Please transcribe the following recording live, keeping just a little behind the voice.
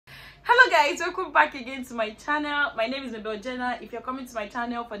Hello guys, welcome back again to my channel. My name is Jenna. If you're coming to my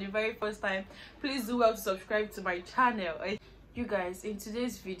channel for the very first time, please do well to subscribe to my channel. You guys, in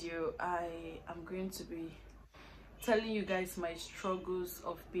today's video I am going to be telling you guys my struggles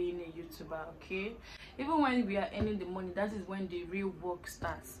of being a YouTuber. Okay, even when we are earning the money, that is when the real work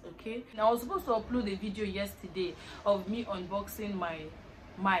starts. Okay, now I was supposed to upload a video yesterday of me unboxing my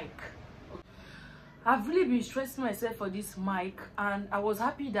mic. I've really been stressing myself for this mic, and I was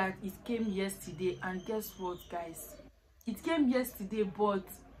happy that it came yesterday. And guess what, guys, it came yesterday, but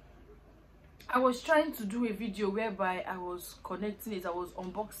I was trying to do a video whereby I was connecting it, I was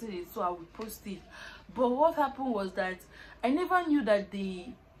unboxing it, so I would post it. But what happened was that I never knew that the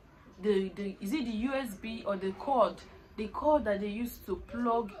is it the USB or the cord that they used to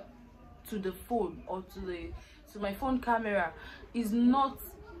plug to the phone or to my phone camera is not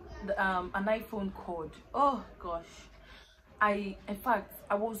an iPhone cord. Oh gosh, in fact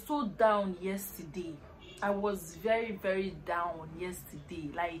I was so down yesterday. I was very down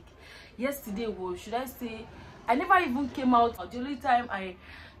yesterday. Like, yesterday was, should I say, I never even came out. The only time I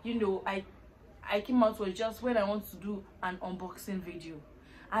came out was just when I want to do an unboxing video,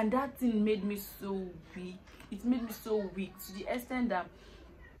 and that thing made me so weak. It made me so weak to the extent that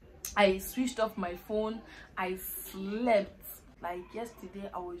I switched off my phone. I slept. Like, yesterday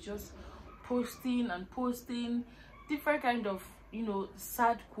I was just posting different kind of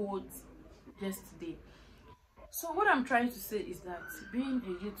sad quotes yesterday. So what I'm trying to say is that being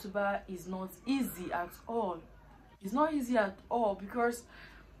a YouTuber is not easy at all. It's not easy at all, because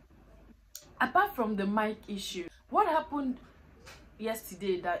apart from the mic issue, what happened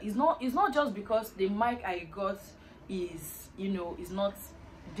yesterday that is not just because the mic I got is is not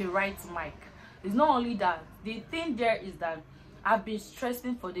the right mic. It's not only that. The thing there is that I've been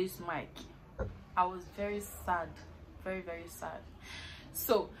stressing for this mic. I was very sad, very sad.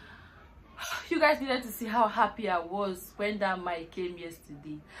 So you guys needed to see how happy I was when that mic came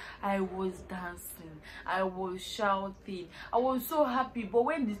yesterday. I was dancing, I was shouting, I was so happy. But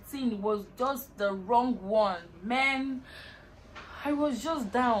when the thing was just the wrong one, man, I was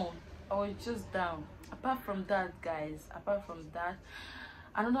just down. Apart from that, guys,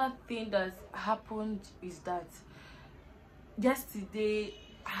 another thing that happened is that yesterday,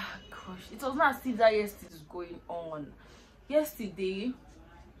 gosh, it was not as if that yesterday was going on. Yesterday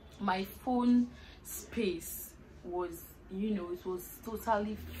my phone space was it was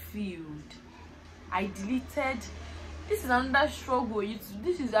totally filled. I deleted. This is another struggle.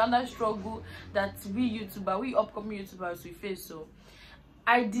 This is another struggle that we upcoming YouTubers, we face. So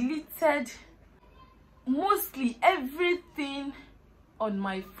I deleted mostly everything on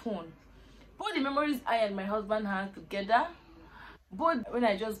my phone, both the memories I and my husband had together, both when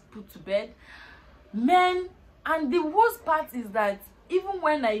I just put to bed, man. And the worst part is that even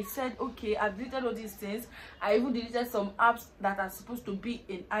when I said, okay, I've deleted all these things, I even deleted some apps that are supposed to be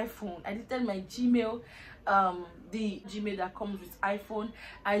in iPhone. I deleted my Gmail, the Gmail that comes with iPhone.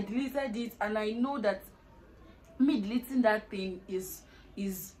 I deleted it, and I know that me deleting that thing is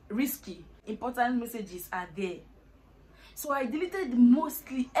risky. Important messages are there. So I deleted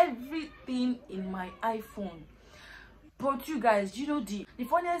mostly everything in my iPhone. But you guys, the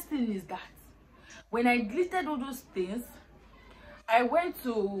funniest thing is that when I deleted all those things, I went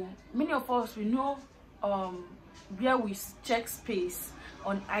to, many of us, we know where we check space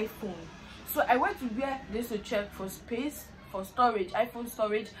on iPhone. So I went to where they used to check for space, for storage, iPhone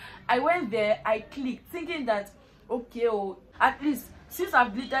storage. I went there, I clicked, thinking that, okay, at least since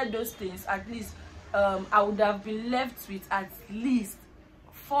I've deleted those things, at least I would have been left with at least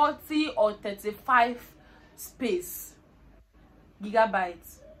 40 or 35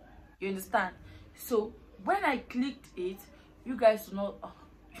 gigabytes. You understand? So when I clicked it, you guys do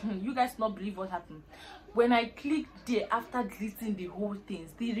not believe what happened. When I clicked there, after deleting the whole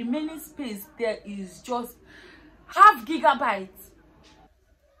things, the remaining space there is just half gigabytes.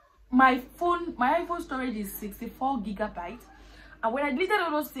 My iPhone storage is 64 gigabytes, and when I deleted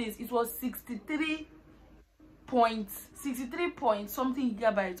all those things, it was 63 point something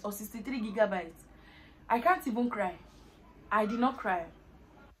gigabytes, or 63 gigabytes. I can't even cry. I did not cry.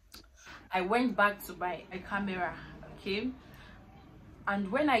 I went back to my camera, okay,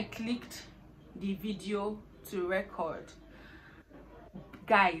 and when I clicked the video to record,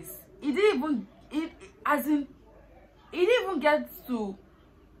 guys, it didn't even get to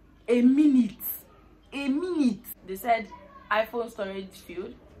a minute. They said iPhone storage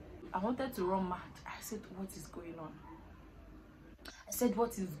filled. I wanted to run mad. I said, what is going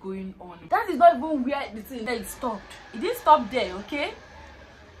on? That is not even where the thing that it stopped. It didn't stop there, okay?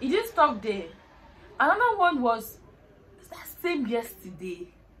 It didn't stop there. Another one was that same yesterday.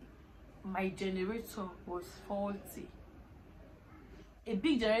 my generator was faulty. A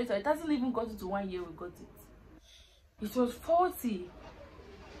big generator, it hasn't even got into 1 year we got it. It was faulty.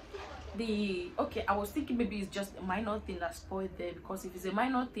 Okay, I was thinking maybe it's just a minor thing that spoiled there, because if it's a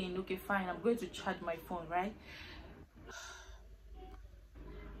minor thing, okay fine, I'm going to charge my phone, right?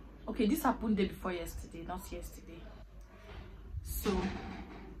 Okay, this happened day before yesterday, not yesterday. So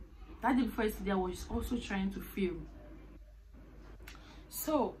that day before yesterday I was also trying to film.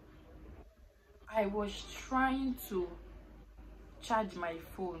 So I was trying to charge my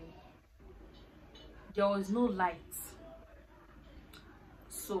phone. There was no light.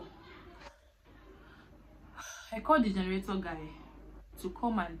 So I called the generator guy to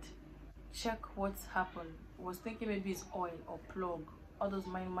come and check what's happened. I was thinking maybe it's oil or plug, all those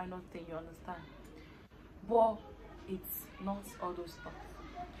minor things, you understand? But it's not all those stuff.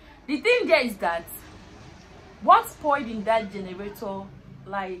 The thing there is that what spoiled in that generator,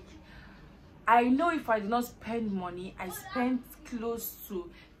 like, I know if I did not spend money, I spent close to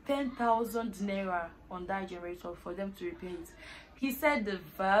 10,000 naira on that generator for them to repair it. He said the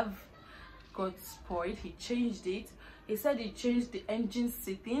valve got spoiled, he changed it. He said he changed the engine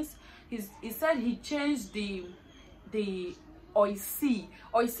settings. He said he changed the OIC.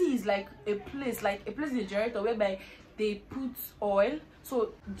 OIC is like a place in the generator whereby they put oil.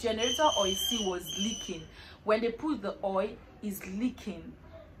 So generator OIC was leaking. When they put the oil, it's leaking.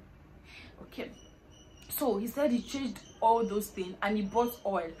 Okay, so he said he changed all those things and he bought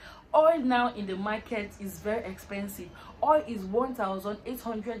oil. Oil now in the market is very expensive. Oil is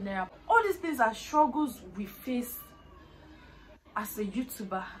 1,800 naira. All these things are struggles we face as a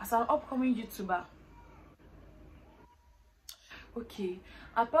YouTuber, as an upcoming YouTuber. Okay,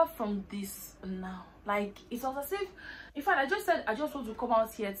 apart from this now, like, it was as if, in fact, I just said I just want to come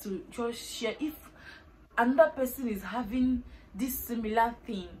out here to just share if another person is having this similar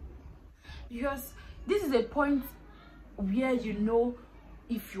thing, because this is a point where you know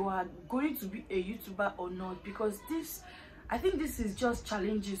if you are going to be a YouTuber or not, because I think this is just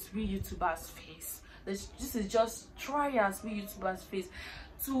challenges we YouTubers face. This is just trials we YouTubers face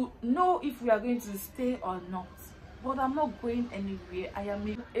to know if we are going to stay or not. But I'm not going anywhere. I am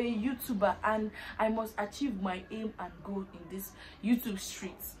a YouTuber and I must achieve my aim and goal in this YouTube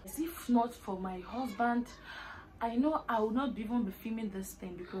streets. If not for my husband, I know I would not even be filming this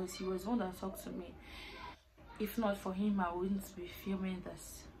thing, because he was the one that talked to me. If not for him, I wouldn't be filming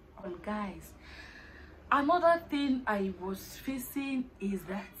this. Well, guys, another thing I was facing is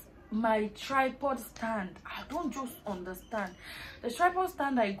that my tripod stand, I don't just understand. The tripod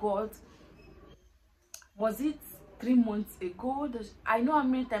stand I got, was it 3 months ago? I know how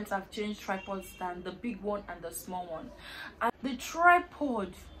many times I've changed tripod stand, the big one and the small one, and the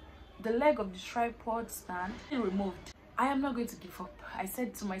tripod, the leg of the tripod stand removed. I am not going to give up. I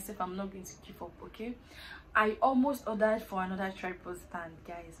said to myself, I'm not going to give up. Okay, I almost ordered for another tripod stand,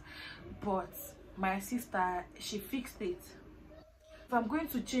 guys, but my sister, she fixed it. If I'm going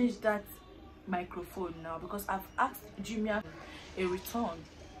to change that microphone now, because I've asked Jumia a return.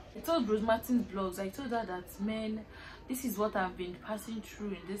 I told Rose Martin's blogs, I told her that, man, this is what I've been passing through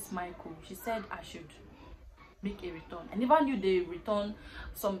in this micro. She said I should make a return. I never knew they returned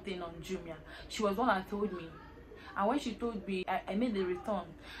something on Jumia. She was one that told me, and when she told me, I made the return,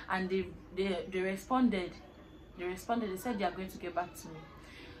 and they responded. They said they are going to get back to me.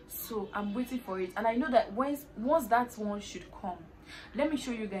 So I'm waiting for it, and I know that once that one should come, let me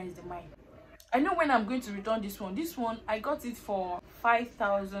show you guys the mic. I know when I'm going to return this one I got it for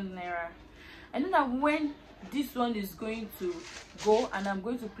 5,000 naira. I know that when this one is going to go and I'm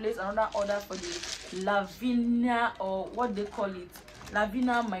going to place another order for the Lavinia, or what they call it,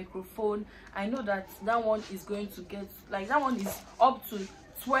 Lavina microphone, I know that that one is going to get, like, that one is up to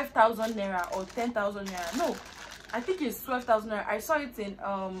 12,000 naira or 10,000 naira. No, I think it's 12,000 naira. I saw it in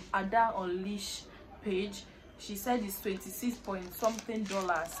Ada Unleash page. She said it's 26 point something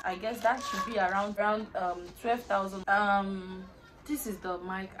dollars. I guess that should be around 12,000. This is the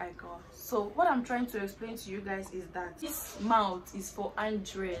mic I got. So what I'm trying to explain to you guys is that this mount is for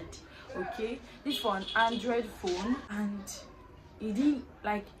Android. Okay, this is for an Android phone, and it didn't,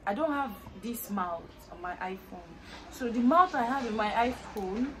 like, I don't have this mount on my iPhone. So the mount I have in my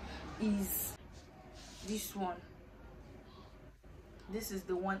iPhone is this one. This is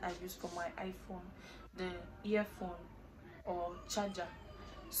the one I use for my iPhone, the earphone or charger.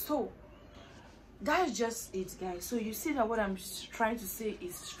 So that's just it, guys. So you see that what I'm trying to say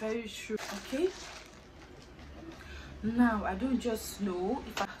is very true. Okay, now I don't just know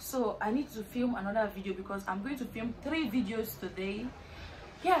if so I need to film another video, because I'm going to film 3 videos today.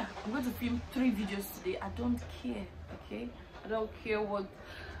 I'm going to film 3 videos today. I don't care. Okay, I don't care what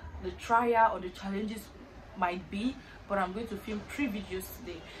the trial or the challenges might be, but I'm going to film 3 videos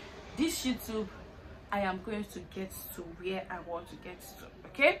today. This YouTube, I am going to get to where I want to get to.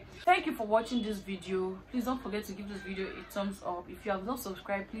 Okay, thank you for watching this video. Please don't forget to give this video a thumbs up. If you have not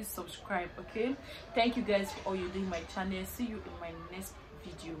subscribed, please subscribe. Okay, thank you guys for all you do in my channel. See you in my next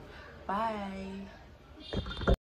video. Bye.